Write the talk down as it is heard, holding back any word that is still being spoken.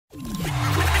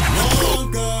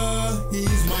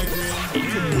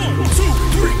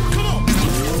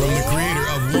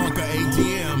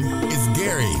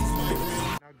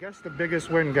Guess the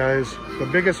biggest win, guys. The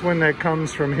biggest win that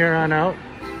comes from here on out.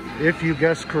 If you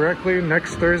guess correctly,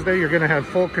 next Thursday, you're going to have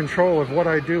full control of what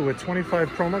I do with 25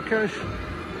 promo cash.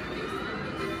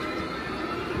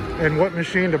 And what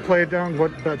machine to play it down,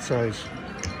 what bet size.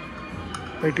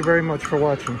 Thank you very much for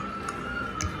watching.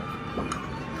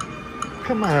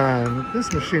 Come on,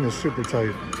 this machine is super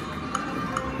tight.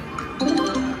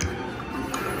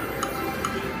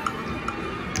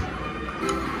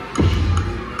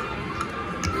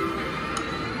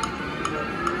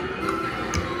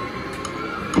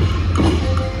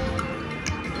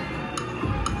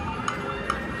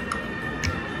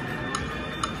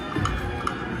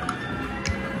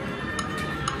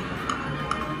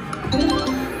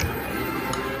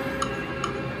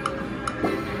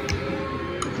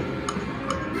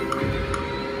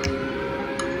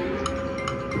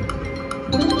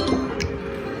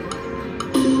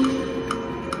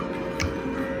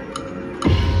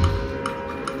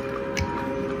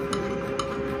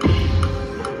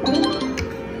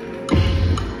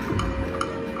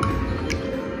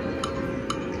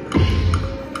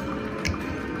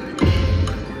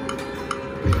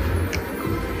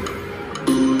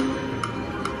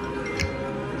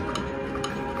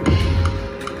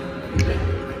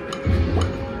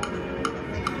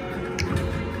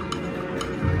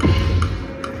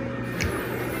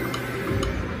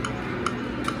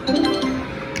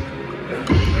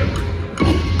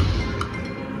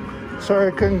 Sorry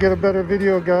I couldn't get a better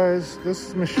video, guys.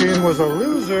 This machine was a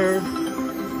loser.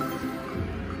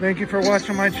 Thank you for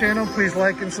watching my channel. Please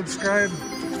like and subscribe.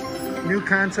 New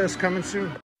contest coming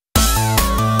soon.